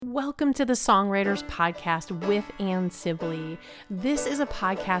Welcome to the Songwriters Podcast with Ann Sibley. This is a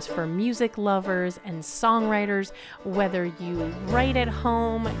podcast for music lovers and songwriters. Whether you write at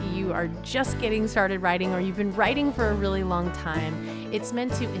home, you are just getting started writing, or you've been writing for a really long time, it's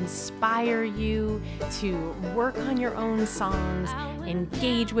meant to inspire you to work on your own songs,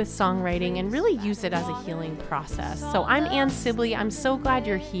 engage with songwriting, and really use it as a healing process. So I'm Ann Sibley. I'm so glad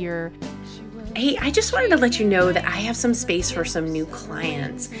you're here. Hey, I just wanted to let you know that I have some space for some new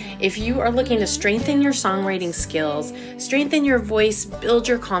clients. If you are looking to strengthen your songwriting skills, strengthen your voice, build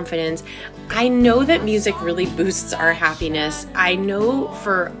your confidence, I know that music really boosts our happiness. I know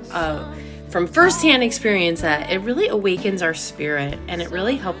from firsthand experience that it really awakens our spirit and it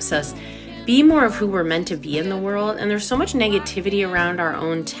really helps us be more of who we're meant to be in the world. And there's so much negativity around our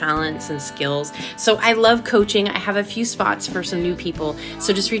own talents and skills. So I love coaching. I have a few spots for some new people.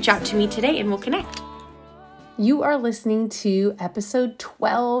 So just reach out to me today and we'll connect. You are listening to episode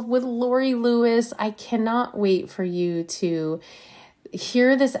 12 with Laurie Lewis. I cannot wait for you to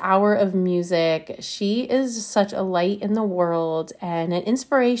hear this hour of music. She is such a light in the world and an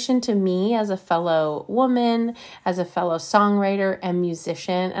inspiration to me as a fellow woman, as a fellow songwriter and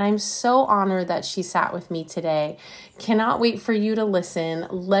musician. And I'm so honored that she sat with me today. Cannot wait for you to listen.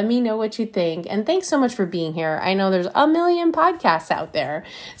 Let me know what you think. And thanks so much for being here. I know there's a million podcasts out there.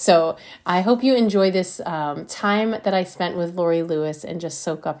 So I hope you enjoy this time that I spent with Laurie Lewis and just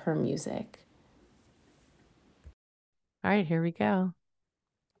soak up her music. All right, here we go.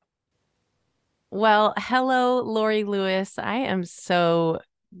 Well, hello, Laurie Lewis. I am so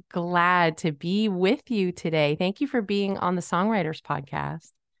glad to be with you today. Thank you for being on the Songwriters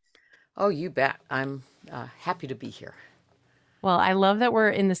Podcast. Oh, you bet. I'm happy to be here. Well, I love that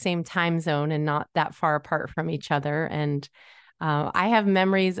we're in the same time zone and not that far apart from each other. And I have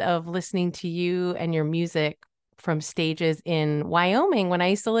memories of listening to you and your music from stages in Wyoming when I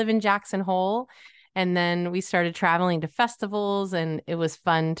used to live in Jackson Hole. And then we started traveling to festivals, and it was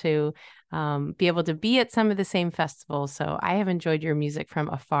fun to be able to be at some of the same festivals. So I have enjoyed your music from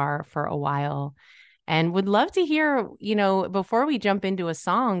afar for a while and would love to hear, before we jump into a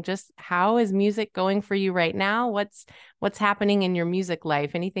song, just how is music going for you right now? What's happening in your music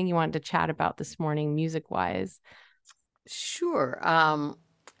life? Anything you wanted to chat about this morning, music-wise? Sure.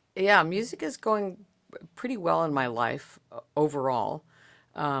 Yeah, music is going pretty well in my life overall.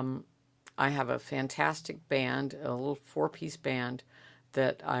 I have a fantastic band, a little 4-piece band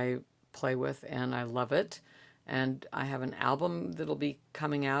that I play with, and I love it. And I have an album that'll be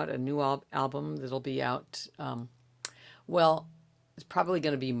coming out, a new album that'll be out. Well, it's probably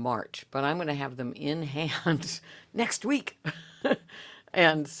going to be March, but I'm going to have them in hand next week.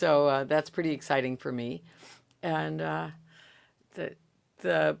 And so that's pretty exciting for me. And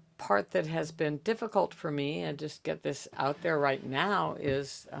the part that has been difficult for me, and just get this out there right now,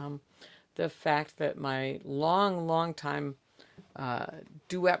 is the fact that my long time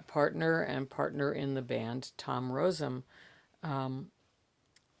duet partner and partner in the band, Tom Rosem,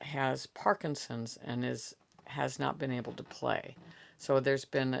 has Parkinson's and has not been able to play. So there's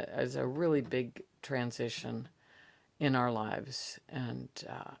been a really big transition in our lives, and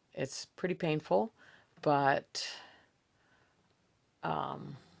it's pretty painful, but I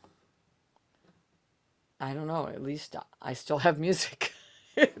don't know, at least I still have music.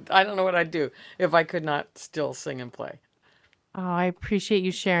 I don't know what I'd do if I could not still sing and play. Oh, I appreciate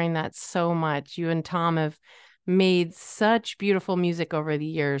you sharing that so much. You and Tom have made such beautiful music over the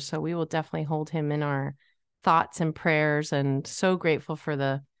years, so we will definitely hold him in our thoughts and prayers, and so grateful for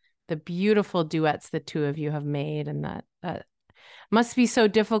the beautiful duets the two of you have made, and that must be so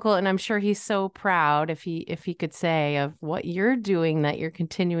difficult. And I'm sure he's so proud if he could say of what you're doing, that you're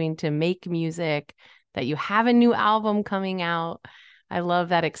continuing to make music, that you have a new album coming out. I love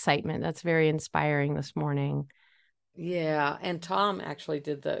that excitement. That's very inspiring this morning. Yeah, and Tom actually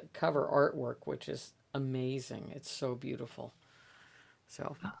did the cover artwork, which is amazing. It's so beautiful.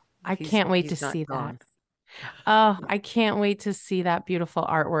 So I can't wait to see that. Oh, I can't wait to see that beautiful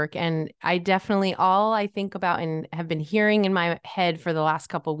artwork. And I definitely, all I think about and have been hearing in my head for the last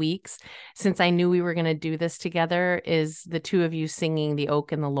couple of weeks, since I knew we were going to do this together, is the two of you singing The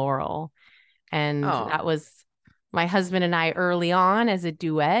Oak and the Laurel. And that was my husband and I early on as a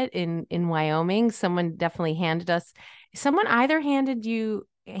duet in Wyoming. Someone either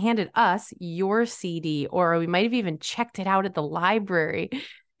handed us your CD, or we might have even checked it out at the library.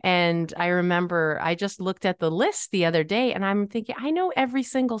 And I remember I just looked at the list the other day, and I'm thinking, I know every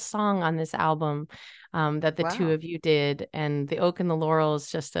single song on this album that the two of you did. And The Oak and the Laurel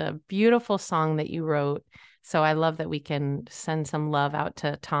is just a beautiful song that you wrote. So I love that we can send some love out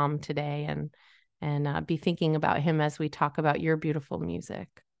to Tom today and be thinking about him as we talk about your beautiful music.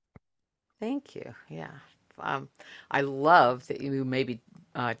 Thank you. Yeah. Um, I love that you maybe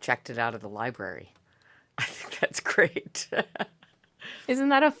checked it out of the library. I think that's great. Isn't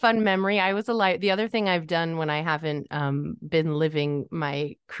that a fun memory? I was the other thing I've done when I haven't been living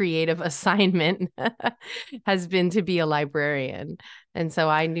my creative assignment has been to be a librarian. And so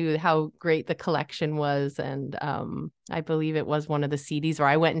I knew how great the collection was. And I believe it was one of the CDs, or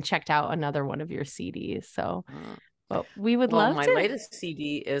I went and checked out another one of your CDs. So, but we would Well, love my to. latest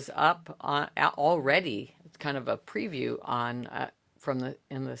CD is up already. It's kind of a preview on from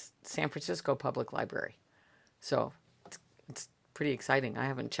the San Francisco Public Library. So it's pretty exciting. I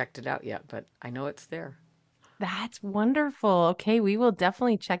haven't checked it out yet, but I know it's there. That's wonderful. Okay, we will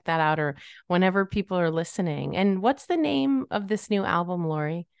definitely check that out or whenever people are listening. And what's the name of this new album,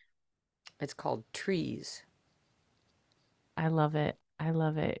 Laurie? It's called Trees. I love it. I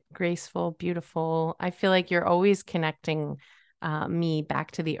love it. Graceful, beautiful. I feel like you're always connecting me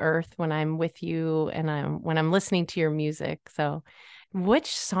back to the earth when I'm with you and when I'm listening to your music. So,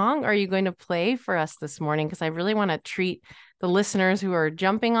 which song are you going to play for us this morning? Because I really want to treat the listeners who are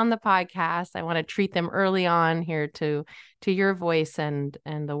jumping on the podcast. I want to treat them early on here to your voice and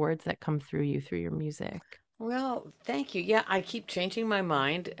the words that come through you through your music. Well, thank you. Yeah, I keep changing my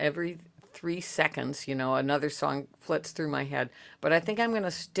mind every 3 seconds. Another song flits through my head, but I think I'm going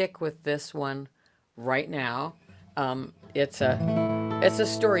to stick with this one right now. It's a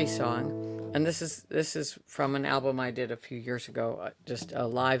story song, and this is from an album I did a few years ago, just a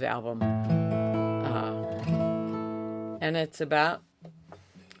live album, and it's about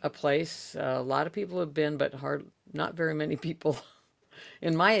a place a lot of people have been, but not very many people,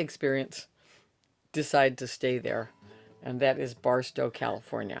 in my experience, decide to stay there, and that is Barstow,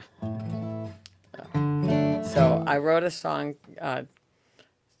 California. So I wrote a song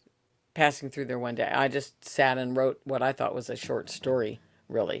passing through there one day. I just sat and wrote what I thought was a short story,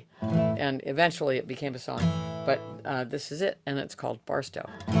 really, and eventually it became a song. But this is it, and it's called Barstow.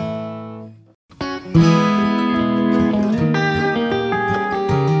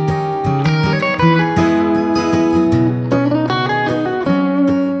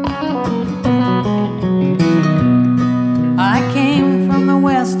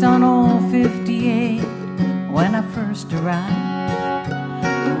 On old 58 when I first arrived,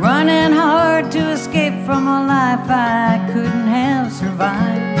 running hard to escape from a life I couldn't have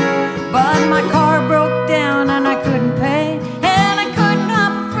survived. But my car broke down and I couldn't pay, and I couldn't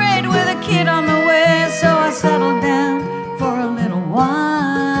hop a freight with a kid on the way. So I settled down for a little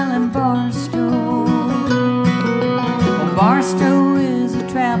while in Barstow. Well, Barstow is a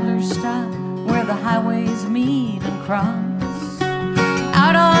traveler's stop where the highways meet and cross.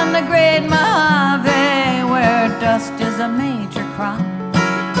 Out on the Great Mojave, where dust is a major crop,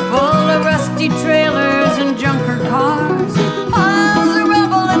 full of rusty trailers and junker cars, piles of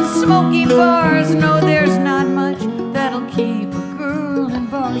rubble and smoky bars. No, there's not much that'll keep a girl in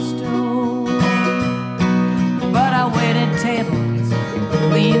Barstow. But I waited tables,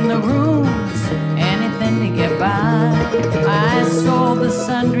 cleaned the rooms, anything to get by. I sold the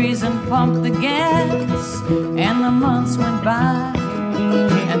sundries and pumped the gas, and the months went by.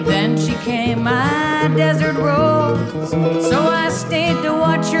 And then she came, my desert rose, so I stayed to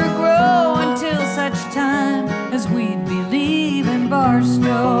watch her grow until such time as we'd be leaving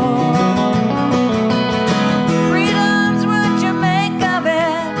Barstow. Freedom's what you make of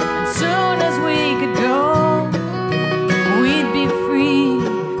it. As soon as we could go, we'd be free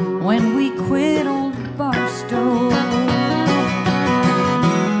when we quit old Barstow.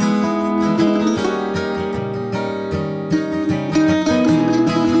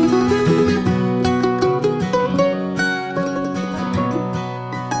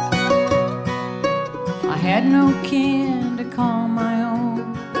 No kin to call my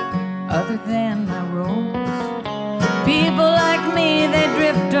own other than my rose. People like me, they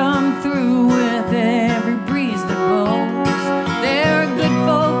drift on through with every breeze that blows. There are good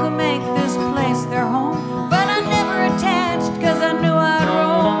folk who make this place their home, but I never attached, cause I knew I'd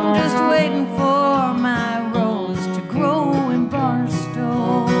roam, just waiting for my rose to grow in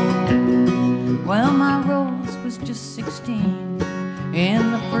Barstow. Well, my rose was just 16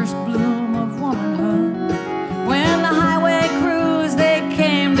 in the first bloom of womanhood. When the highway crews, they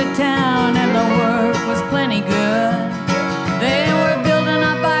came to town and the work was plenty good. They were building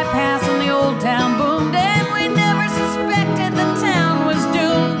a bypass and the old town boomed, and we never suspected the town was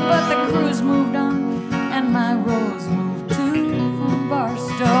doomed. But the crews moved on and my rose moved too from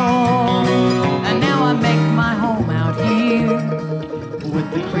Barstow. And now I make my home out here with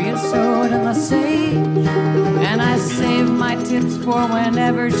the creosote and the sage, and I save my tips for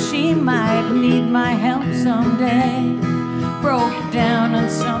whenever she might need my help someday. Broke down in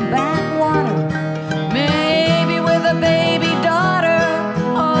some backwater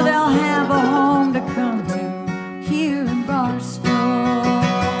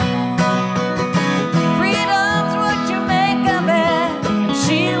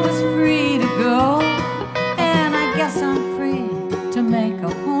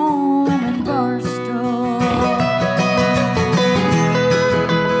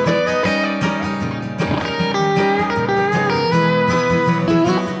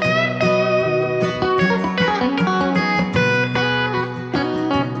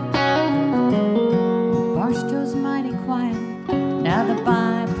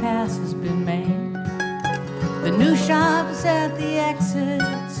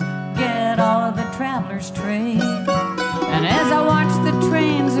traveler's trade. And as I watch the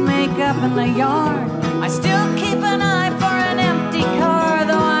trains make up in the yard, I still keep an eye for an empty car,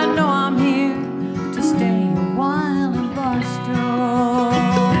 though I know I'm here to stay a while in Barstow,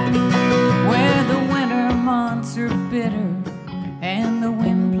 where the winter months are bitter and the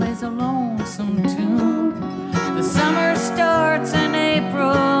wind plays a lonesome tune. The summer starts in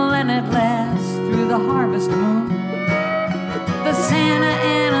April and it lasts through the harvest moon. The Santa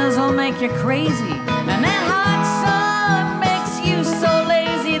Anas will make you crazy, and that hot sun makes you so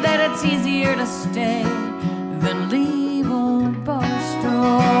lazy that it's easier to stay than leave old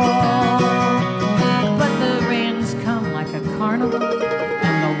Barstow. But the rains come like a carnival,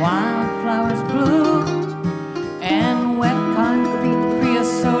 and the wildflowers bloom, and wet concrete,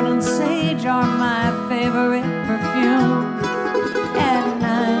 creosote, and sage are my favorite perfume. At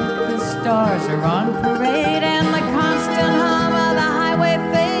night the stars are on parade, and the constant hum of the highway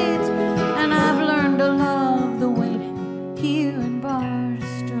fades, and I've learned to love the waiting here in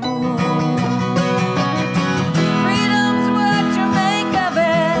Barstow. Freedom's what you make of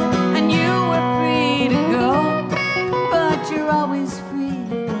it, and you were free to go, but you're always free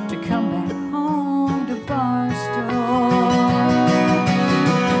to come back home to Barstow.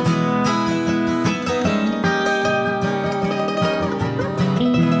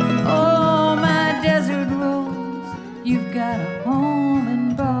 Oh, my desert rose, you've got a home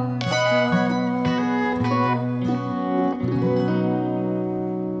in Barstow.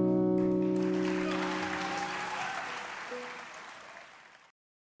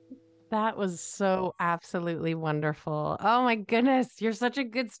 That was so absolutely wonderful. Oh my goodness, you're such a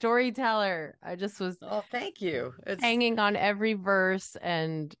good storyteller. I just was Oh, thank you. It's hanging on every verse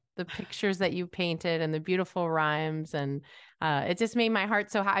and the pictures that you painted and the beautiful rhymes. And it just made my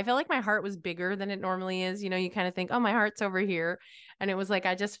heart so high. I felt like my heart was bigger than it normally is. You know, you kind of think, oh, my heart's over here. And it was like,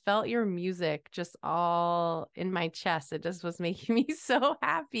 I just felt your music just all in my chest. It just was making me so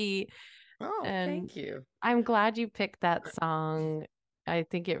happy. oh, And thank you. I'm glad you picked that song. I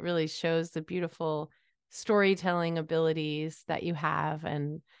think it really shows the beautiful storytelling abilities that you have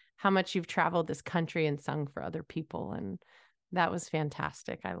and how much you've traveled this country and sung for other people. And that was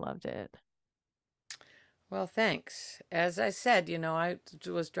fantastic. I loved it. Well, thanks. As I said, I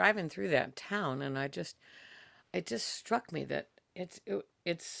was driving through that town, and it just struck me that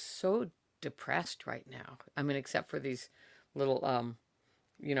it's so depressed right now. I mean, except for these little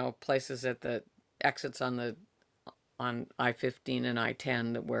places at the exits on I-15 and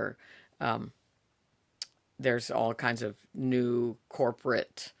I-10 where there's all kinds of new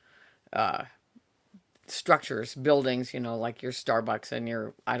corporate structures, buildings, like your Starbucks and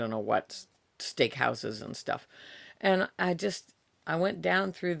your, I don't know what, steakhouses and stuff. And I went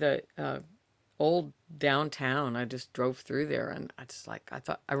down through the old downtown. I just drove through there, and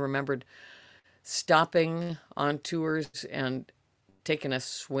I remembered stopping on tours and taking a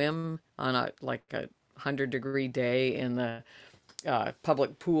swim on a 100-degree day in the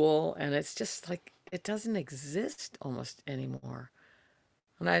public pool, and it's just like it doesn't exist almost anymore.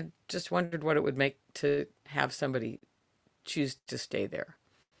 And I just wondered what it would make to have somebody choose to stay there.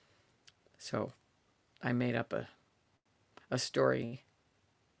 So I made up a story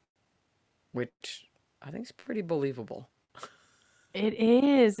which I think is pretty believable. It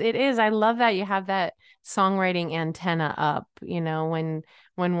is. It is. I love that you have that songwriting antenna up,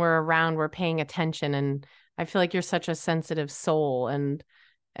 when we're around, we're paying attention. And I feel like you're such a sensitive soul. And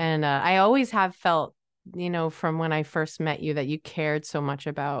I always have felt, from when I first met you, that you cared so much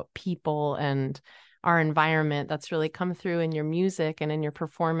about people and our environment. That's really come through in your music and in your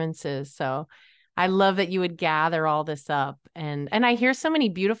performances. So I love that you would gather all this up. And I hear so many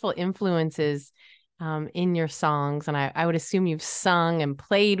beautiful influences in your songs. And I would assume you've sung and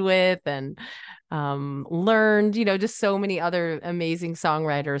played with and learned, just so many other amazing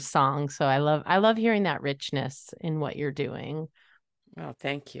songwriters' songs. So I love hearing that richness in what you're doing. Oh,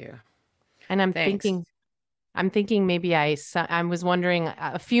 thank you. And Thanks. I'm thinking maybe I was wondering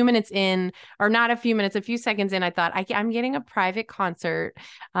a few minutes in, or not a few minutes, a few seconds in, I thought I'm getting a private concert,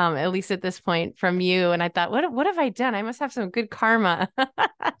 at least at this point, from you. And I thought, what have I done? I must have some good karma.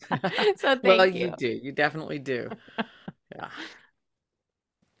 So Well, thank you you. do. You definitely do. Yeah.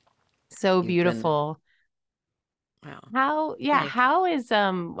 So You've been, beautiful. wow. Thank you. How is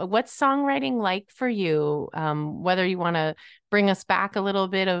what's songwriting like for you? Whether you want to bring us back a little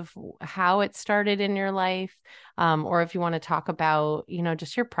bit of how it started in your life, or if you want to talk about,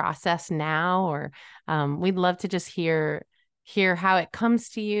 just your process now, or we'd love to just hear how it comes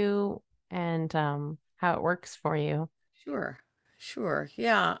to you and how it works for you. Sure. Sure.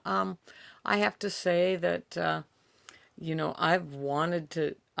 Yeah. I have to say that, I've wanted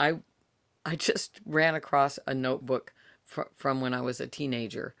to, I just ran across a notebook from when I was a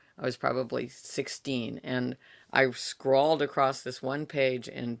teenager. I was probably 16, and I scrawled across this one page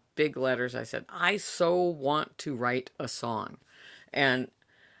in big letters. I said, I so want to write a song. And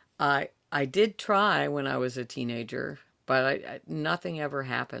I did try when I was a teenager, but nothing ever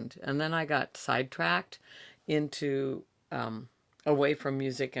happened. And then I got sidetracked into away from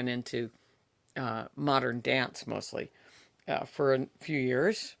music and into modern dance mostly for a few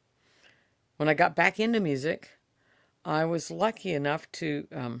years. When I got back into music, I was lucky enough to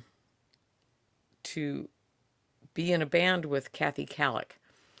be in a band with Kathy Kallick,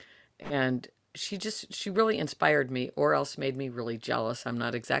 and she really inspired me, or else made me really jealous. I'm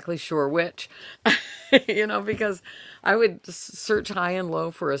not exactly sure which, because I would search high and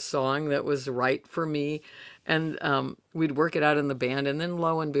low for a song that was right for me, and we'd work it out in the band, and then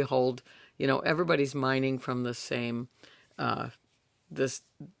lo and behold, everybody's mining from the same this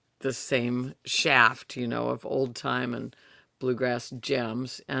the same shaft, of old time and bluegrass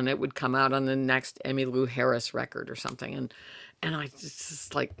gems, and it would come out on the next Emmylou Harris record or something, and I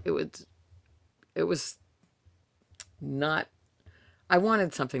just like it was not. I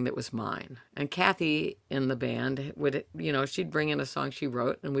wanted something that was mine. And Kathy in the band would, she'd bring in a song she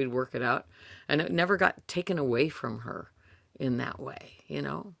wrote and we'd work it out, and it never got taken away from her in that way.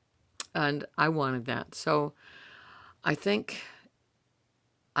 And I wanted that. So I think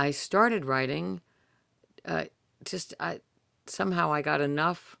I started writing. Just somehow I got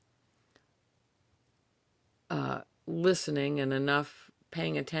enough listening and enough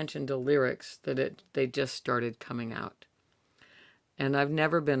paying attention to lyrics that they just started coming out. And I've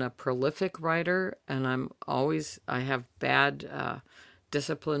never been a prolific writer, and I have bad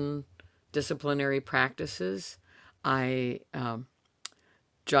disciplinary practices. I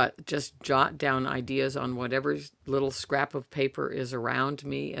just jot down ideas on whatever little scrap of paper is around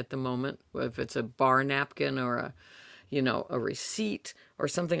me at the moment, if it's a bar napkin or a receipt or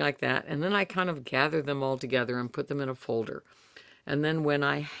something like that. And then I kind of gather them all together and put them in a folder. And then when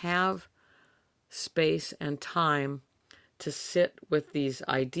I have space and time to sit with these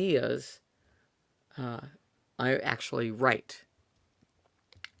ideas, I actually write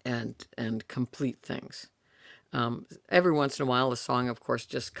and complete things. Every once in a while, a song, of course,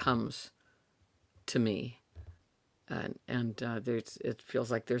 just comes to me, and it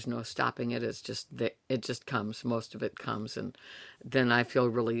feels like there's no stopping it. It's just it just comes. Most of it comes, and then I feel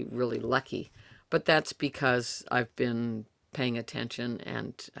really, really lucky. But that's because I've been paying attention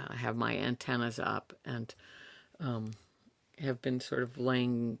and have my antennas up and have been sort of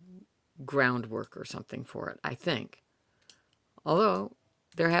laying groundwork or something for it, I think. Although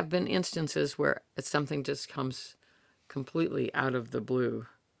there have been instances where something just comes completely out of the blue.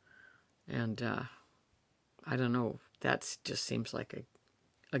 And I don't know, that just seems like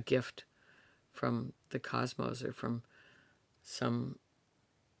a gift from the cosmos or from some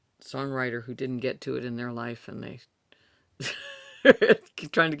songwriter who didn't get to it in their life and they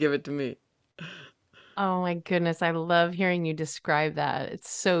keep trying to give it to me. Oh my goodness, I love hearing you describe that. It's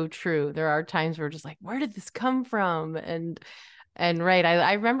so true. There are times where we're just like, where did this come from? And right,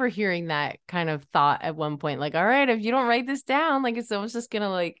 I remember hearing that kind of thought at one point, like, all right, if you don't write this down, like it's almost just gonna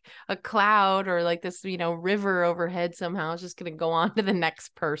like a cloud or like this, river overhead somehow. It's just gonna go on to the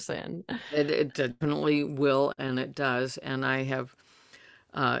next person. It definitely will, and it does. And I have,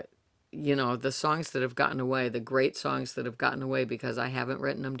 the songs that have gotten away, the great songs that have gotten away because I haven't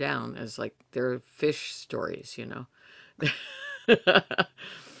written them down, as like they're fish stories.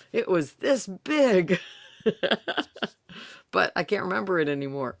 It was this big, but I can't remember it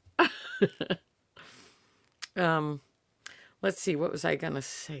anymore. Let's see, what was I going to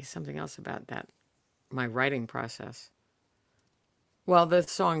say? Something else about that, my writing process. Well, the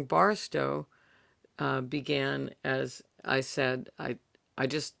song Barstow began as I said, I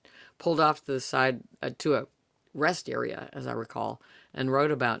just pulled off to the side to a rest area, as I recall, and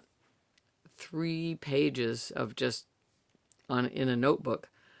wrote about 3 pages of just in a notebook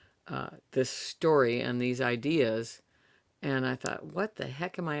this story and these ideas. And I thought, what the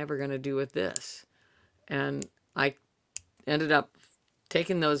heck am I ever going to do with this? And I ended up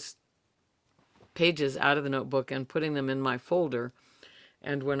taking those pages out of the notebook and putting them in my folder.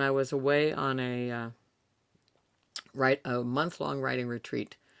 And when I was away on a month-long writing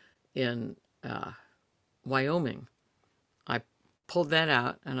retreat in Wyoming, I pulled that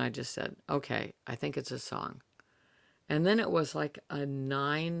out and I just said, okay, I think it's a song. And then it was like a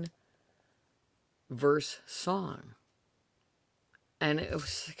 9-verse song. And it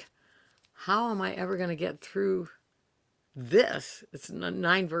was like, how am I ever going to get through this? It's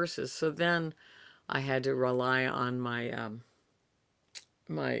 9 verses. So then I had to rely on my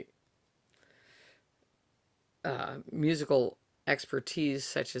musical expertise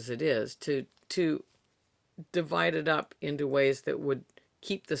such as it is to divide it up into ways that would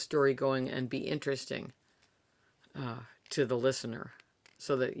keep the story going and be interesting to the listener,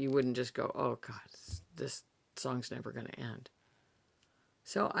 so that you wouldn't just go, oh God, this song's never going to end.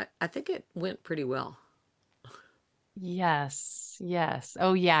 So I think it went pretty well. Yes, yes.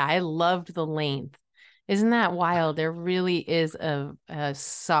 Oh yeah, I loved the length. Isn't that wild? There really is a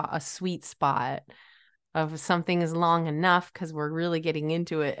sweet spot of something is long enough because we're really getting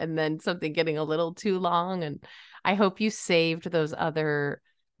into it, and then something getting a little too long. And I hope you saved those other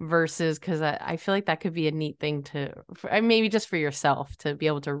verses because I feel like that could be a neat thing to maybe just for yourself to be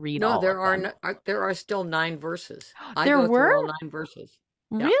able to read No, all of there are them. no, there are still 9 verses. I There go were? through all 9 verses.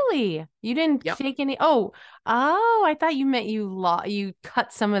 Yeah. Really? You didn't Yep. take any? Oh, I thought you meant you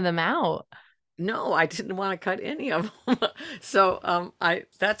cut some of them out. No, I didn't want to cut any of them. So I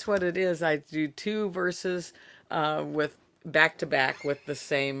that's what it is. I do 2 verses with back to back with the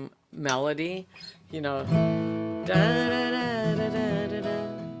same melody, you know, da, da, da, da, da, da, da,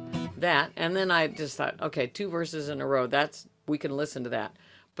 that, and then I just thought, okay, 2 verses in a row. That's we can listen to that,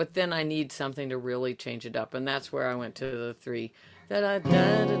 but then I need something to really change it up, and that's where I went to the three, da da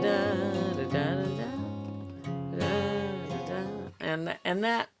da da da da da da da da, and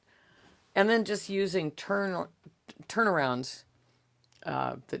that and then just using turnarounds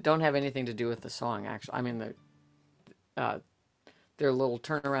that don't have anything to do with the song. Actually, I mean uh, they're little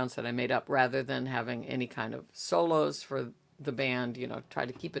turnarounds that I made up rather than having any kind of solos for the band. Try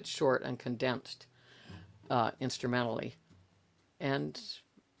to keep it short and condensed instrumentally, and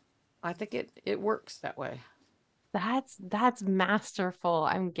I think it works that way. That's masterful.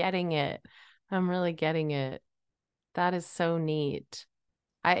 I'm getting it. I'm really getting it. That is so neat.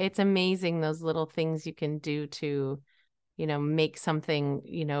 It's amazing those little things you can do to, make something,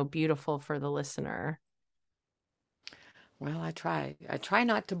 beautiful for the listener. Well, I try. I try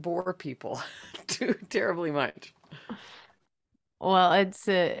not to bore people too terribly much. Well,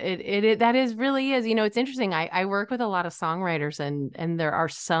 that is really is. It's interesting. I work with a lot of songwriters, and there are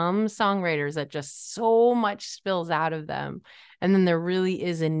some songwriters that just so much spills out of them. And then there really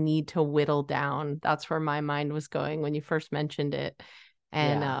is a need to whittle down. That's where my mind was going when you first mentioned it.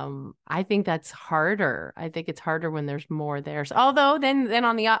 And Yeah. I think that's harder. I think it's harder when there's more there. So, although then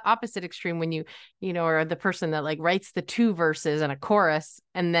on the opposite extreme, when are the person that like writes the 2 verses and a chorus,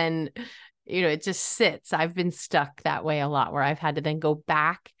 and then it just sits. I've been stuck that way a lot where I've had to then go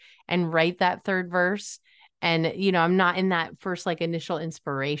back and write that third verse. And, I'm not in that first like initial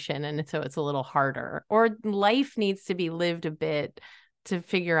inspiration. And so it's a little harder. Or life needs to be lived a bit to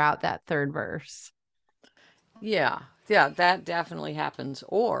figure out that third verse. Yeah. Yeah, that definitely happens.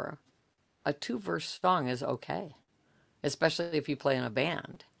 Or a 2 verse song is okay, especially if you play in a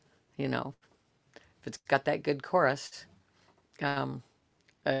band. You know, if it's got that good chorus, um,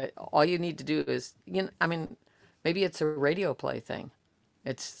 all you need to do is, I mean, maybe it's a radio play thing.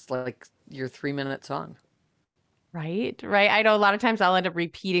 It's like your 3-minute song. Right. Right. I know a lot of times I'll end up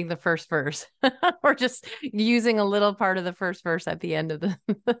repeating the first verse or just using a little part of the first verse at the end of the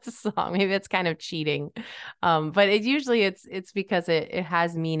song. Maybe it's kind of cheating. But it's because it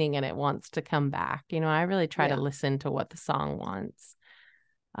has meaning and it wants to come back. I really try to Yeah. listen to what the song wants.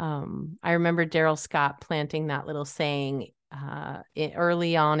 I remember Daryl Scott planting that little saying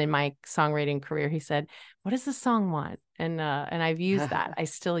early on in my songwriting career. He said, "What does the song want?" And I've used that. I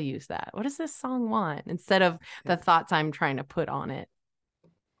still use that. What does this song want? Instead of the Yeah. thoughts I'm trying to put on it.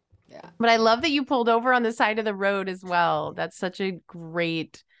 Yeah. But I love that you pulled over on the side of the road as well. That's such a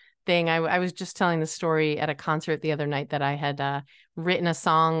great thing. I was just telling the story at a concert the other night that I had written a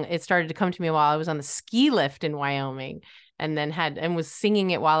song. It started to come to me while I was on the ski lift in Wyoming, and then was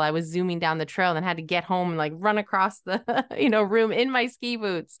singing it while I was zooming down the trail, and then had to get home and like run across the room in my ski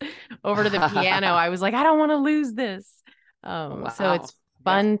boots over to the piano. I was like, I don't want to lose this. So Wow. it's Yeah,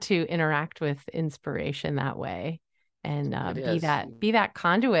 fun to interact with inspiration that way and it be is. that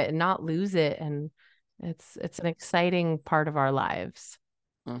conduit and not lose it. And it's an exciting part of our lives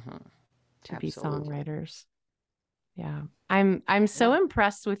Hmm. to be Absolutely. songwriters. Yeah. I'm so Yeah.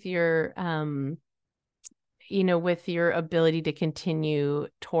 impressed with your with your ability to continue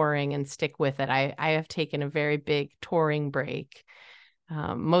touring and stick with it. I have taken a very big touring break,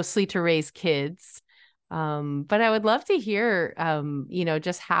 mostly to raise kids. But I would love to hear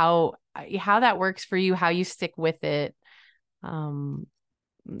just how that works for you, how you stick with it. Um,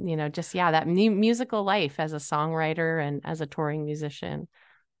 just yeah, that musical life as a songwriter and as a touring musician.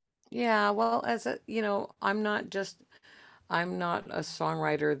 Yeah. Well, I'm not a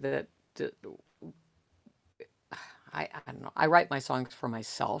songwriter that I don't know. I write my songs for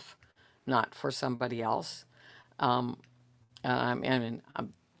myself, not for somebody else. Um, I mean,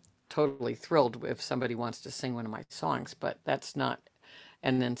 I'm totally thrilled if somebody wants to sing one of my songs, but that's not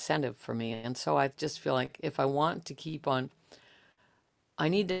an incentive for me. And so I just feel like if I want to keep on, I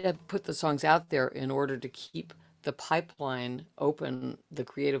need to put the songs out there in order to keep the pipeline open, the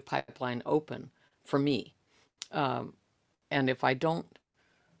creative pipeline open for me. Um, and if I don't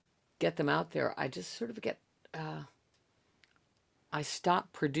get them out there, I just sort of get, I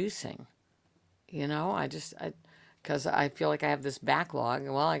stop producing. Because I feel like I have this backlog.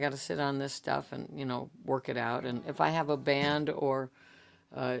 Well, I got to sit on this stuff and, work it out. And if I have a band or,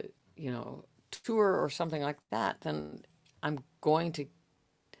 uh, tour or something like that, then I'm going to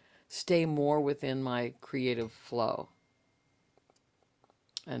stay more within my creative flow.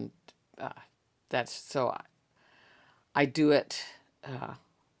 And uh, that's so I do it. Uh,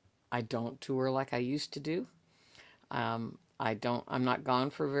 I don't tour like I used to do. I'm not gone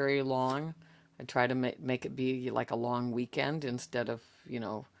for very long. I try to make it be like a long weekend instead of,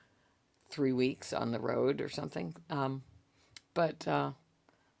 3 weeks on the road or something. But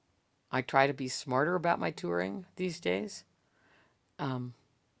I try to be smarter about my touring these days. Um,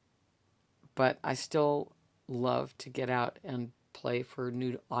 but I still love to get out and play for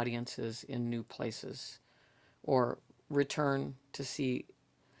new audiences in new places or return to see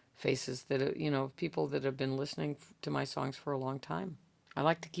faces that, people that have been listening to my songs for a long time. I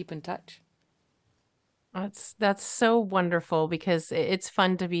like to keep in touch. That's so wonderful because it's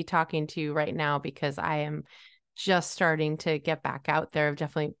fun to be talking to you right now because I am just starting to get back out there. I've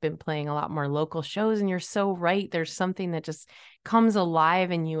definitely been playing a lot more local shows, and you're so right. There's something that just comes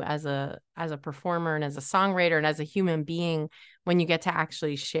alive in you as a performer and as a songwriter and as a human being when you get to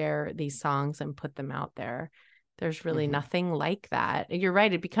actually share these songs and put them out there. There's really Mm-hmm. nothing like that. You're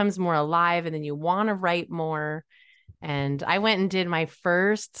right. It becomes more alive, and then you want to write more. And I went and did my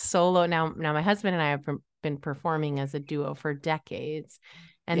first solo. Now my husband and I have been performing as a duo for decades.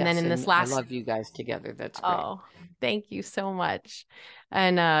 And then Yes, in this and I last, love you guys together. That's great. oh, thank you so much.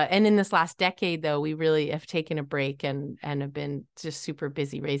 And in this last decade though, we really have taken a break and have been just super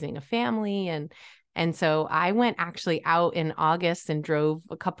busy raising a family and so I went actually out in August and drove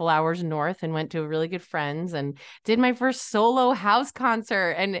a couple hours north and went to a really good friend's and did my first solo house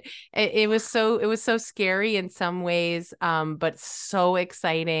concert. And it was so scary in some ways, but so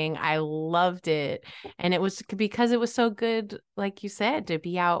exciting. I loved it. And it was because it was so good, like you said, to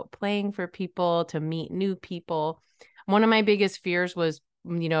be out playing for people, to meet new people. One of my biggest fears was,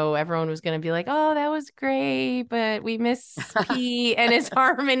 everyone was going to be like, oh, that was great, but we miss Pete and his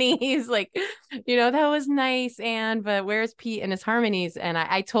harmonies. Like, that was nice. But where's Pete and his harmonies? And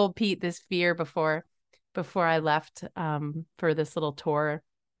I told Pete this fear before I left for this little tour.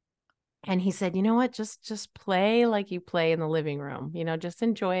 And he said, you know what, just play like you play in the living room, just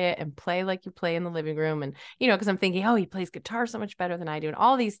enjoy it and play like you play in the living room. And, because I'm thinking, oh, he plays guitar so much better than I do and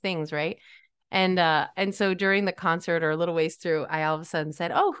all these things. Right. And so during the concert or a little ways through, I all of a sudden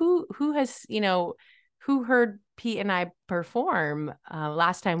said, oh, who has, who heard Pete and I perform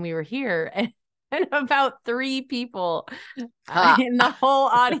last time we were here? And about 3 people in the whole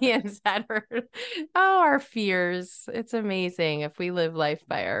audience had heard, oh, our fears. It's amazing. If we live life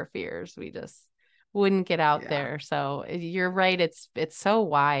by our fears, we just wouldn't get out Yeah. there. So you're right. It's so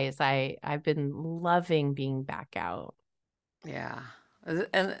wise. I've been loving being back out. Yeah.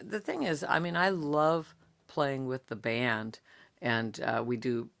 And the thing is, I mean, I love playing with the band. And we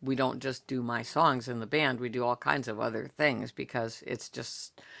don't just do my songs in the band, we do all kinds of other things because it's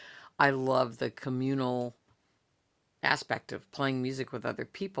just, I love the communal aspect of playing music with other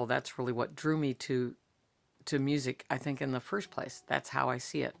people. That's really what drew me to music, I think, in the first place. That's how I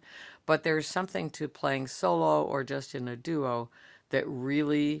see it. But there's something to playing solo or just in a duo that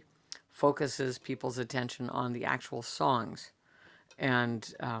really focuses people's attention on the actual songs. And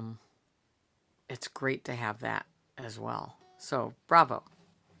it's great to have that as well. So bravo.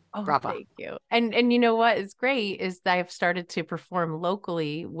 Oh, Bravo. thank you. And you know what is great is that I've started to perform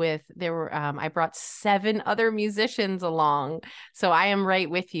locally I brought 7 other musicians along. So I am right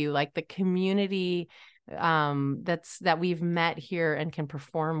with you. Like the community that we've met here and can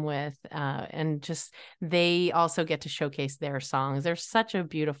perform with and just they also get to showcase their songs. There's such a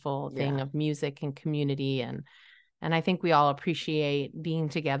beautiful thing Yeah. of music and community and I think we all appreciate being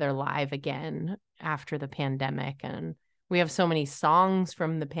together live again after the pandemic. And we have so many songs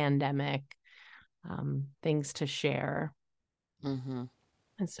from the pandemic, things to share. Mm-hmm.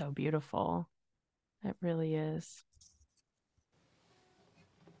 It's so beautiful. It really is.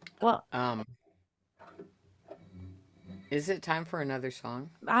 Well, Um, is it time for another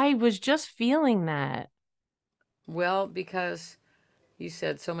song? I was just feeling that. Well, because you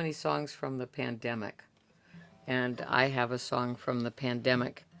said so many songs from the pandemic. and I have a song from the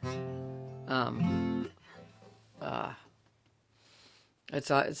pandemic.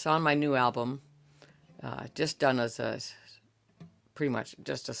 It's on my new album, just done as pretty much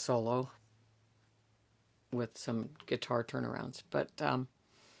just a solo with some guitar turnarounds. But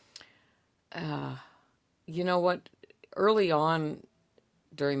you know what? Early on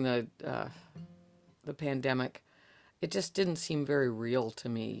during the pandemic, it just didn't seem very real to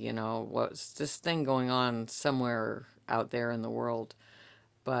me. Was this thing going on somewhere out there in the world?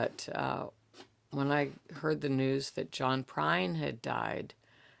 But when I heard the news that John Prine had died,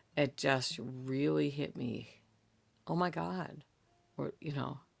 it just really hit me. Oh my God,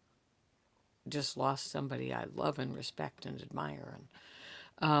 just lost somebody I love and respect and admire,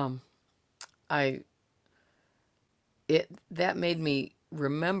 and that made me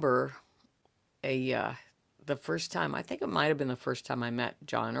remember the first time. I think it might have been the first time I met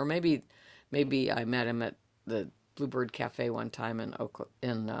John, or maybe I met him at the Bluebird Cafe one time in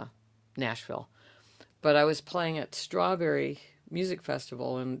Nashville. But I was playing at Strawberry Music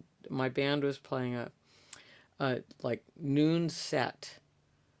Festival, and my band was playing a like noon set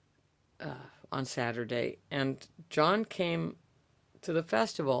on Saturday, and John came to the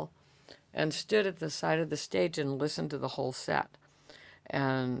festival and stood at the side of the stage and listened to the whole set,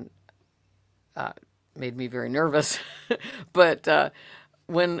 and made me very nervous. But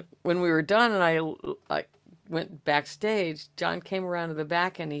when we were done and I went backstage, John came around to the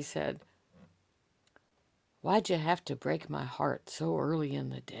back and he said, "Why'd you have to break my heart so early in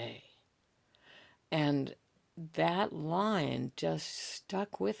the day?" And that line just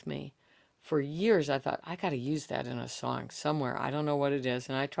stuck with me. For years, I thought, I got to use that in a song somewhere. I don't know what it is.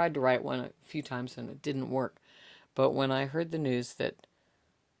 And I tried to write one a few times and it didn't work. But when I heard the news that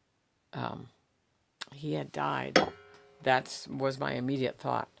he had died, that was my immediate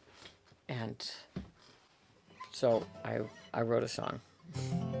thought. And so I wrote a song.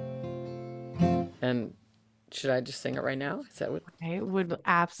 And should I just sing it right now? Is that what? I would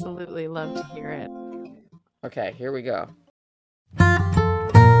absolutely love to hear it. Okay, here we go.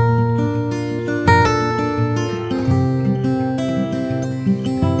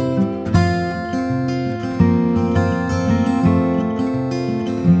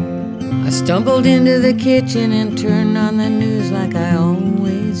 I stumbled into the kitchen and turned on the news like I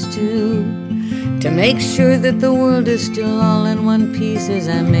always do, to make sure that the world is still all in one piece as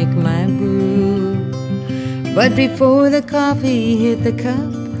I make my brew. But before the coffee hit the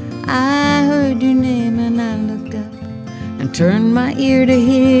cup, I heard your name and I looked up and turned my ear to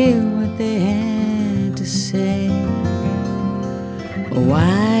hear what they had to say.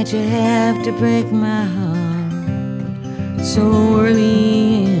 Why'd you have to break my heart so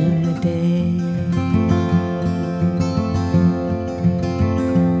early in the day?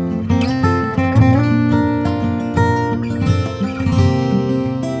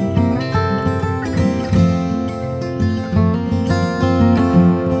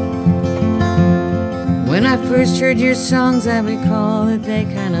 When I first heard your songs, I recall that they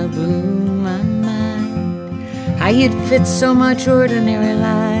kind of blew my mind. How you'd fit so much ordinary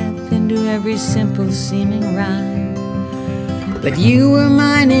life into every simple seeming rhyme. But you were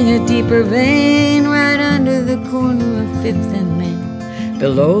mining a deeper vein right under the corner of Fifth and Main.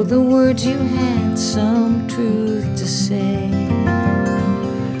 Below the words you had some truth to say.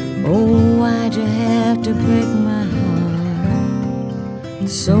 Oh, why'd you have to break my heart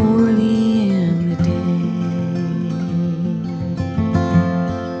so early in the day?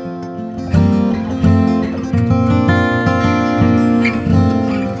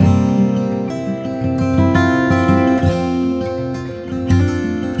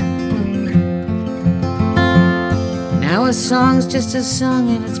 Now a song's just a song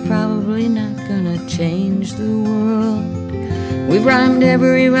and it's probably not gonna change the world. We've rhymed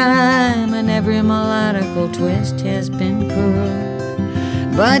every rhyme and every melodical twist has been curled.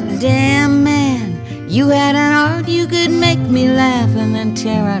 But damn man, you had an art you could make me laugh and then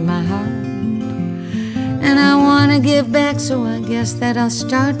tear out my heart. And I wanna give back, so I guess that I'll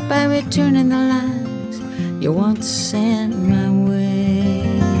start by returning the lines you once sent my way.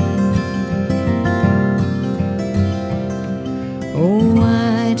 Oh,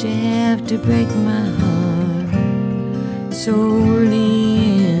 why'd you have to break my heart so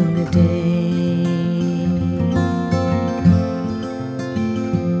early in the day?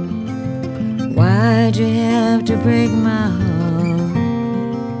 Why'd you have to break my heart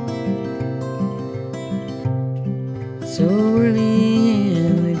so early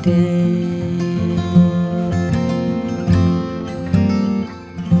in the day?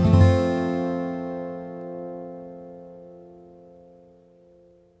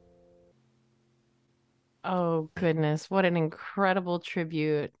 Oh, goodness. What an incredible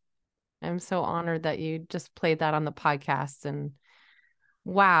tribute. I'm so honored that you just played that on the podcast. And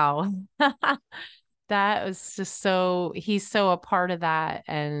wow, that was just so, he's so a part of that.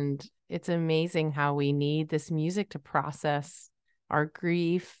 And it's amazing how we need this music to process our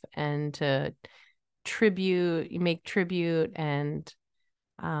grief and to make tribute. And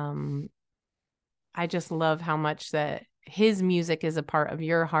um, I just love how much that his music is a part of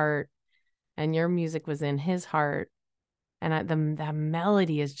your heart and your music was in his heart. And the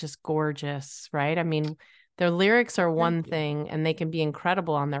melody is just gorgeous, right? I mean, their lyrics are Thank one you. thing and they can be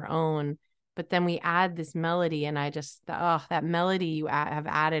incredible on their own, but then we add this melody, and I just, oh, that melody you have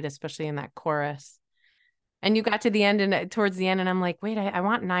added, especially in that chorus. And you got to the end and towards the end, and I'm like, wait, I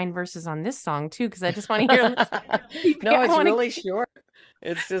want 9 verses on this song too, because I just want to hear. No, I it's want to. really short.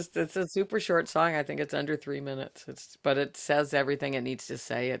 It's a super short song. I think it's under 3 minutes. But it says everything it needs to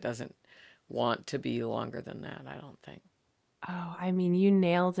say. It doesn't want to be longer than that, I don't think. Oh, I mean, you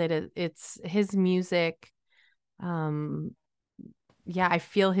nailed it. It's his music. Um, yeah, I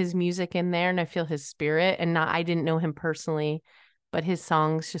feel his music in there and I feel his spirit. And not, I didn't know him personally, but his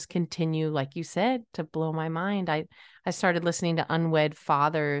songs just continue, like you said, to blow my mind. I started listening to Unwed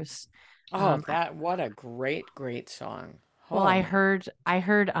Fathers. Oh, that what a great, great song. Well, Oh my. I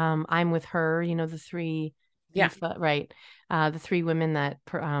heard I'm with her, the three Yeah, right. The three women that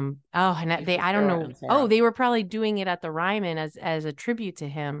oh, and they, Aoife, I don't Sarah, know. and Oh, Sarah. they were probably doing it at the Ryman as a tribute to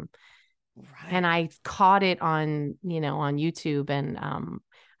him. And Right. I caught it on, on YouTube, and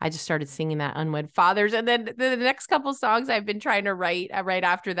I just started singing that Unwed Fathers. And then the next couple songs I've been trying to write right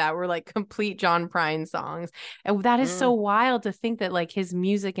after that were like complete John Prine songs. And that is so Mm. wild to think that like his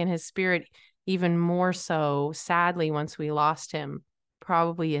music and his spirit, even more so sadly, once we lost him,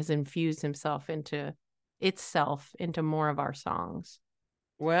 probably has infused himself into itself into more of our songs.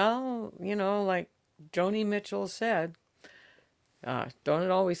 Well, like Joni Mitchell said, don't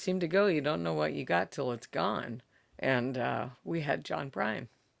it always seem to go? You don't know what you got till it's gone. And we had John Prine.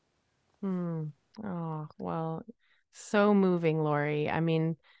 Hmm. Oh, well, so moving, Laurie. I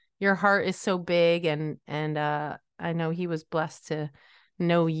mean, your heart is so big, and I know he was blessed to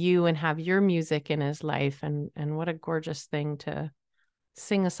know you and have your music in his life, and what a gorgeous thing to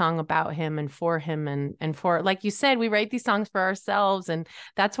sing a song about him and for him, and for, like you said, we write these songs for ourselves. And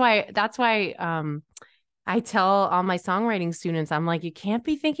that's why I tell all my songwriting students, I'm like, you can't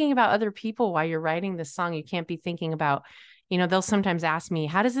be thinking about other people while you're writing this song. You can't be thinking about, they'll sometimes ask me,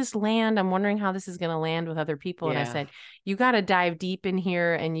 how does this land? I'm wondering how this is going to land with other people. And I Yeah. said, you got to dive deep in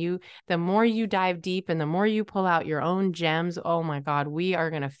here. And the more you dive deep and the more you pull out your own gems, oh my God, we are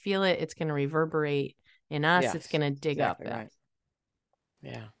going to feel it. It's going to reverberate in us. It's Yes. going to dig up Exactly us. right.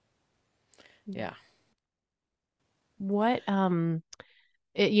 Yeah. Yeah. What,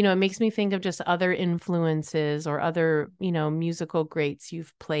 it makes me think of just other influences or other, musical greats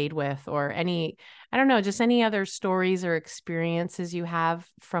you've played with, or any, I don't know, just any other stories or experiences you have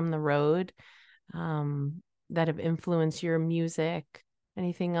from the road, um, that have influenced your music.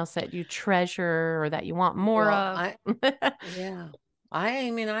 Anything else that you treasure or that you want more Well, of? yeah.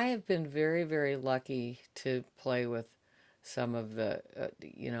 I mean, I have been very, very lucky to play with some of the,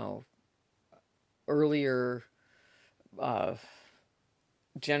 earlier uh,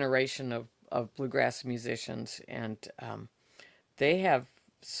 generation of bluegrass musicians, and they have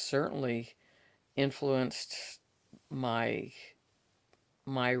certainly influenced my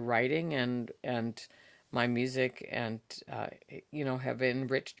my writing and my music, and have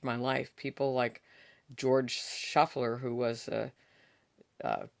enriched my life. People like George Shuffler, who was a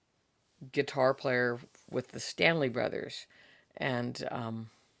guitar player with the Stanley Brothers, and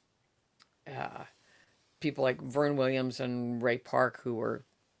uh, people like Vern Williams and Ray Park, who were,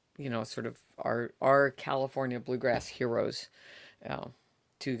 sort of our California bluegrass heroes. Uh,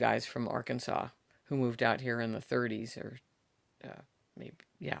 Two guys from Arkansas who moved out here in the 30s, or maybe,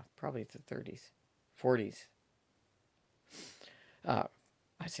 yeah, probably the 30s, 40s. Uh,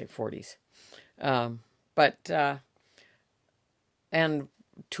 I'd say 40s. But and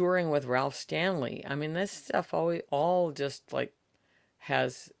touring with Ralph Stanley. I mean, this stuff always all just like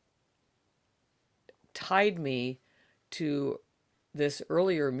has tied me to this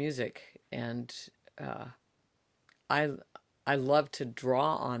earlier music, and uh, I I love to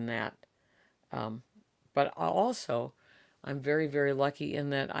draw on that. Um, but also, I'm very, very lucky in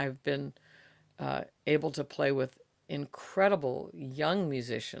that I've been able to play with incredible young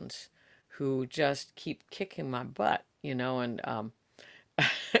musicians who just keep kicking my butt, and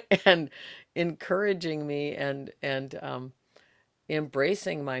and encouraging me, and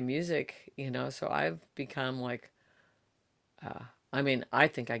embracing my music. So I've become like I mean, I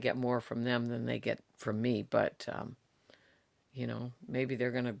think I get more from them than they get from me, but maybe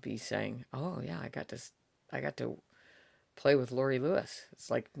they're going to be saying, "Oh yeah, I got to play with Laurie Lewis." It's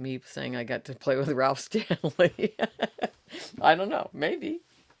like me saying I got to play with Ralph Stanley. I don't know, maybe.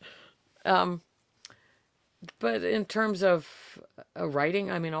 Um, but in terms of writing,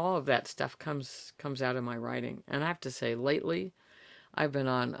 I mean, all of that stuff comes out of my writing. And I have to say, lately, I've been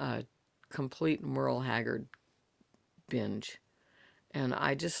on a complete Merle Haggard binge. And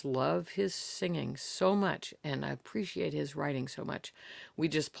I just love his singing so much, and I appreciate his writing so much. We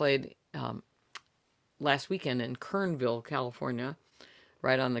just played last weekend in Kernville, California,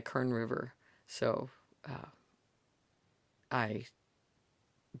 right on the Kern River. So I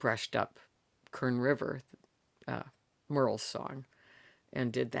brushed up Kern River, uh, Merle's song,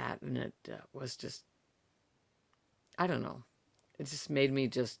 and did that, and it was just, I don't know, it just made me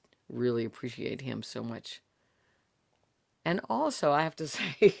just really appreciate him so much. And also, I have to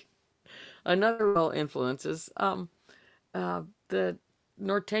say, another real influence is the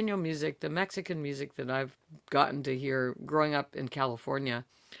norteño music, the Mexican music that I've gotten to hear growing up in California.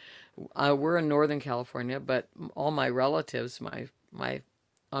 We're in Northern California, but all my relatives, my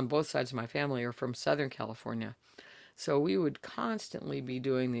on both sides of my family, are from Southern California. So we would constantly be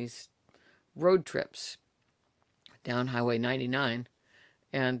doing these road trips down Highway 99,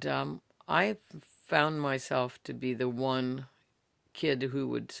 and I found myself to be the one kid who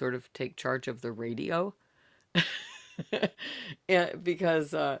would sort of take charge of the radio. Yeah,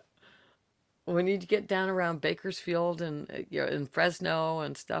 because when you get down around Bakersfield and in Fresno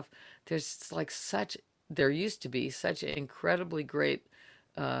and stuff, there's like such there used to be such incredibly great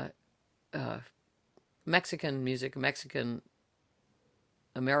uh, uh, Mexican music, Mexican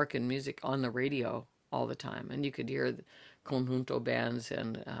American music on the radio all the time, and you could hear the conjunto bands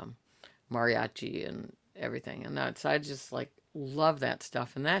and mariachi and everything, and that. So I just like love that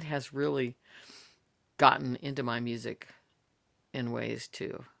stuff, and that has really gotten into my music in ways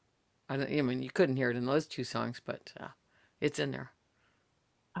too. I mean, you couldn't hear it in those two songs, but it's in there.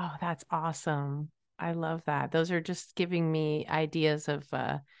 Oh, that's awesome. I love that. Those are just giving me ideas of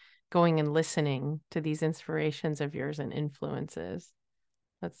going and listening to these inspirations of yours and influences.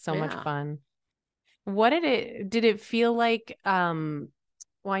 That's so much Yeah. fun. What did it feel like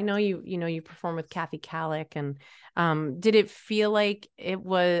well, I know you perform with Kathy Kallick, and did it feel like it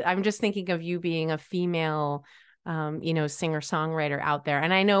was, I'm just thinking of you being a female singer-songwriter out there.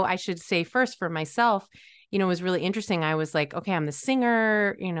 And I know I should say first for myself, it was really interesting. I was like, okay, I'm the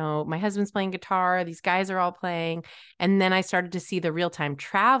singer, my husband's playing guitar, these guys are all playing. And then I started to see the real-time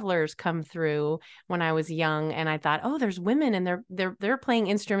travelers come through when I was young, and I thought, oh, there's women and they're playing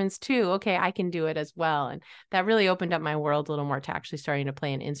instruments too. Okay, I can do it as well. And that really opened up my world a little more to actually starting to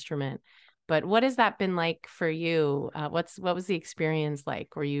play an instrument. But what has that been like for you? What was the experience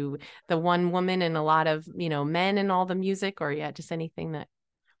like? Were you the one woman and a lot of, men in all the music, or yeah, just anything that?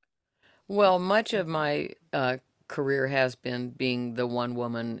 Well, much of my career has been being the one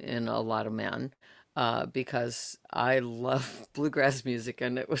woman in a lot of men, because I love bluegrass music,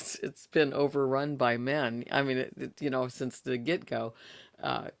 and it's been overrun by men. I mean, since the get go,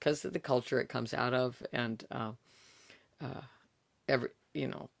 because of the culture it comes out of, and every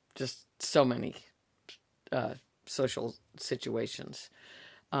just so many uh, social situations.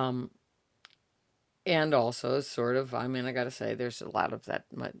 Um, and also sort of, I mean, I gotta say, there's a lot of that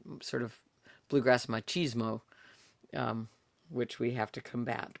sort of bluegrass machismo, um, which we have to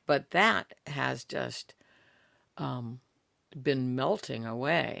combat. But that has just been melting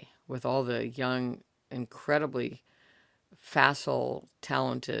away with all the young, incredibly facile,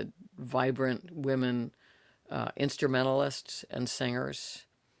 talented, vibrant women instrumentalists and singers.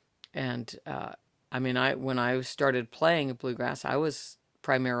 And I mean, I when I started playing bluegrass, I was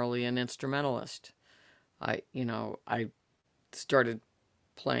primarily an instrumentalist. I started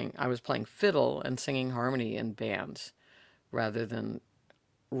playing. I was playing fiddle and singing harmony in bands rather than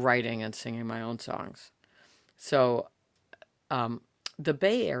writing and singing my own songs. So um, the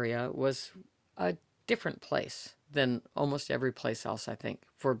Bay Area was a different place than almost every place else, I think,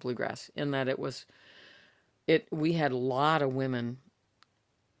 for bluegrass, in that we had a lot of women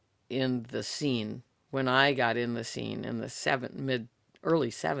in the scene when I got in the scene in the early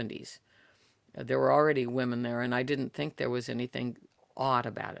 70s. There were already women there, and I didn't think there was anything odd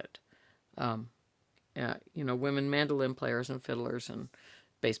about it. Um, women mandolin players and fiddlers and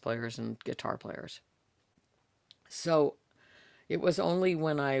bass players and guitar players. So it was only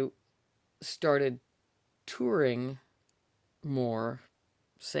when I started touring more,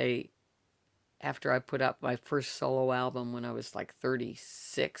 say, after I put up my first solo album when I was like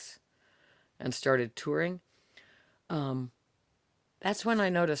 36 and started touring, um, that's when I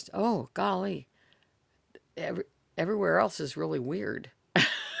noticed, oh golly, everywhere else is really weird.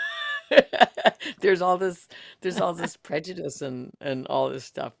 There's all this there's all this prejudice and all this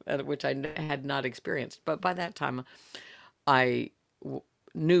stuff, which had not experienced. But by that time, I w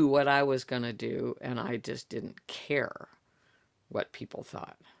knew what I was going to do, and I just didn't care what people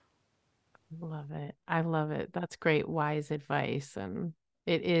thought. Love it. I love it. That's great, wise advice. And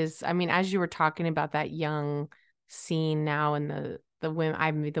it is, I mean, as you were talking about that young scene now and the women,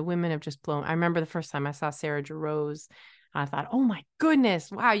 I mean, the women have just blown. I remember the first time I saw Sarah Jarosz, I thought, oh my goodness,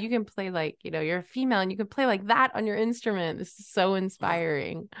 wow, you can play like, you're a female and you can play like that on your instrument. This is so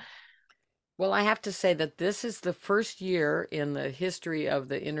inspiring. Well, I have to say that this is the first year in the history of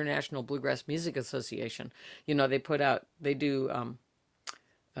the International Bluegrass Music Association. They do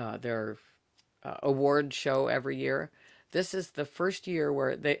their award show every year. This is the first year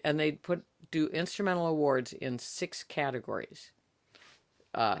where they do instrumental awards in 6 categories: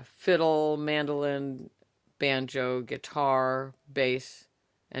 fiddle, mandolin, banjo, guitar, bass,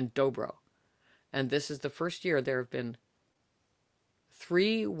 and dobro. And this is the first year there have been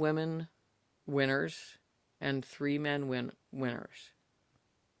 3 women winners and 3 men winners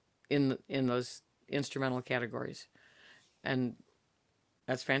in those instrumental categories. And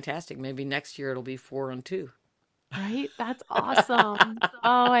that's fantastic. Maybe next year it'll be 4 and 2. Right? That's awesome.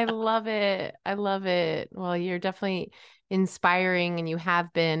 Oh, I love it. I love it. Well, you're definitely inspiring and you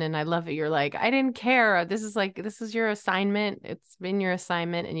have been. And I love it. You're like, I didn't care. This is your assignment. It's been your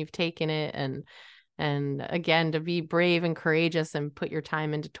assignment and you've taken it. And again, to be brave and courageous and put your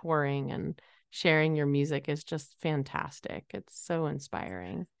time into touring and sharing your music is just fantastic. It's so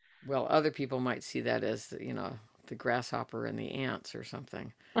inspiring. Well, other people might see that as, the grasshopper and the ants or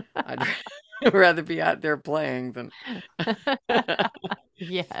something. I'd rather be out there playing than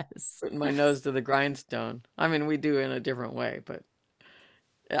Yes. putting my nose to the grindstone. I mean, we do in a different way, but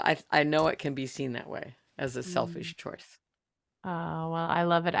I know it can be seen that way as a Mm. selfish choice. Oh, well, I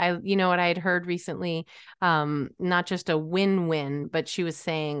love it. You know what I had heard recently, not just a win-win, but she was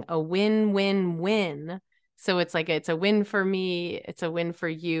saying a win-win-win. So it's like, it's a win for me, it's a win for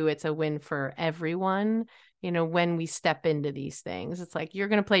you, it's a win for everyone. When we step into these things, it's like, you're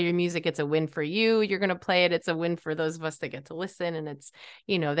going to play your music. It's a win for you. You're going to play it. It's a win for those of us that get to listen. And it's,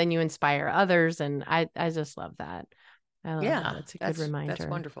 then you inspire others. And I just love that. I love that. Yeah, It's a good that's reminder.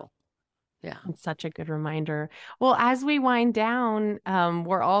 wonderful. Yeah. It's such a good reminder. Well, as we wind down,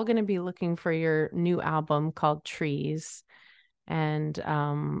 we're all going to be looking for your new album called Trees. And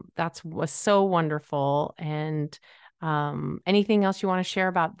that's was so wonderful. And anything else you want to share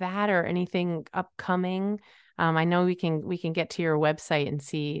about that or anything upcoming? I know we can get to your website and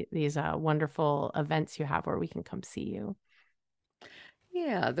see these wonderful events you have where we can come see you.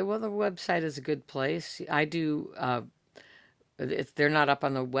 Yeah, the website is a good place. I do they're not up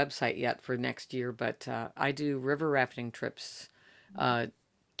on the website yet for next year, but I do river rafting trips, uh,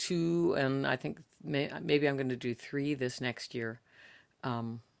 2, and I think maybe I'm going to do 3 this next year.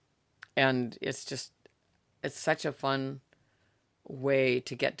 Um, and it's such a fun way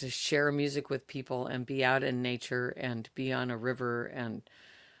to get to share music with people and be out in nature and be on a river and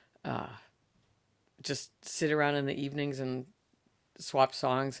uh, just sit around in the evenings and swap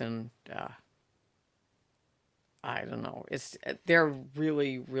songs and I don't know. They're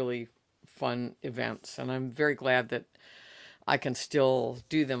really really fun events, and I'm very glad that I can still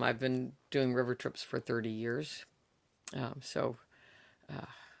do them. I've been doing river trips for 30 years, so uh,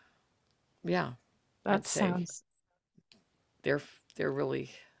 yeah, That I'd say sounds they're they're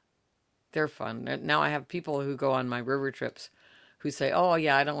really they're fun. Now I have people who go on my river trips who say, "Oh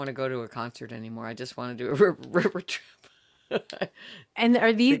yeah, I don't want to go to a concert anymore. I just want to do a river trip." And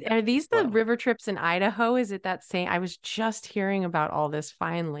are They these go, are these the well, river trips in Idaho? Is it that same? I was just hearing about all this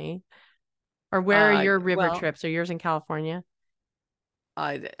finally. Or where are your river well, trips? Are yours in California?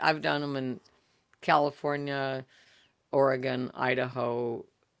 I've done them in California, Oregon, Idaho,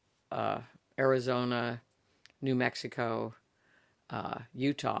 uh, Arizona, New Mexico,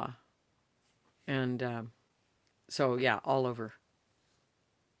 Utah, and so yeah, all over.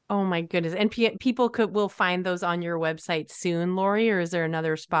 Oh my goodness. And people will find those on your website soon, Laurie, or is there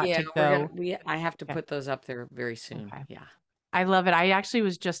another spot Yeah, to go? I have to Okay. put those up there very soon. Okay. Yeah. I love it. I actually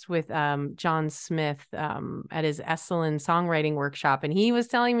was just with John Smith at his Esalen songwriting workshop, and he was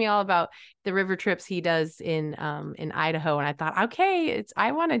telling me all about the river trips he does in Idaho. And I thought, okay,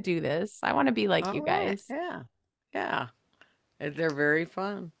 I want to do this. I want to be like All you right. guys. Yeah. Yeah. They're very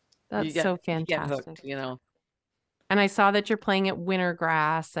fun. That's so You get hooked, fantastic. you know. And I saw that you're playing at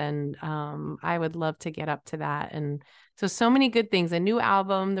Wintergrass, and I would love to get up to that. And so many good things, a new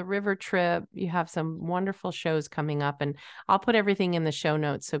album, the river trip, you have some wonderful shows coming up, and I'll put everything in the show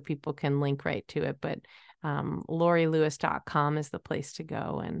notes so people can link right to it. But laurielewis.com is the place to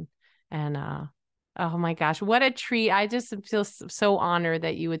go. And oh my gosh, what a treat. I just feel so honored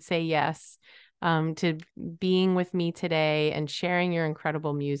that you would say yes to being with me today and sharing your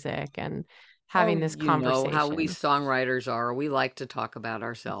incredible music and having this conversation. You know how we songwriters are. We like to talk about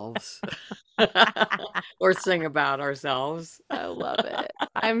ourselves or sing about ourselves. I love it.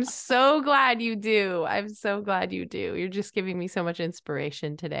 I'm so glad you do. I'm so glad you do. You're just giving me so much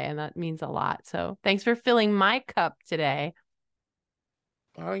inspiration today, and that means a lot. So thanks for filling my cup today.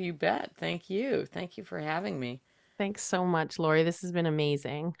 Oh, you bet. Thank you. Thank you for having me. Thanks so much, Laurie. This has been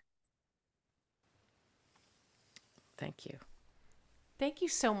amazing. Thank you. Thank you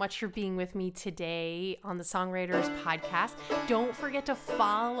so much for being with me today on the Songwriters podcast. Don't forget to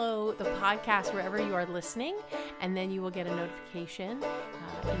follow the podcast wherever you are listening, and then you will get a notification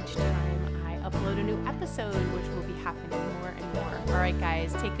each time I upload a new episode, which will be happening more and more. All right,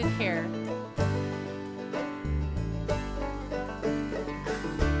 guys, take good care.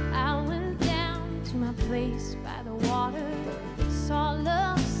 I went down to my place by the water, saw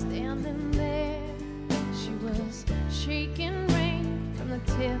love standing there. She was shaking the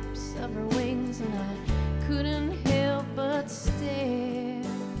tips of her wings, and I couldn't help but stare.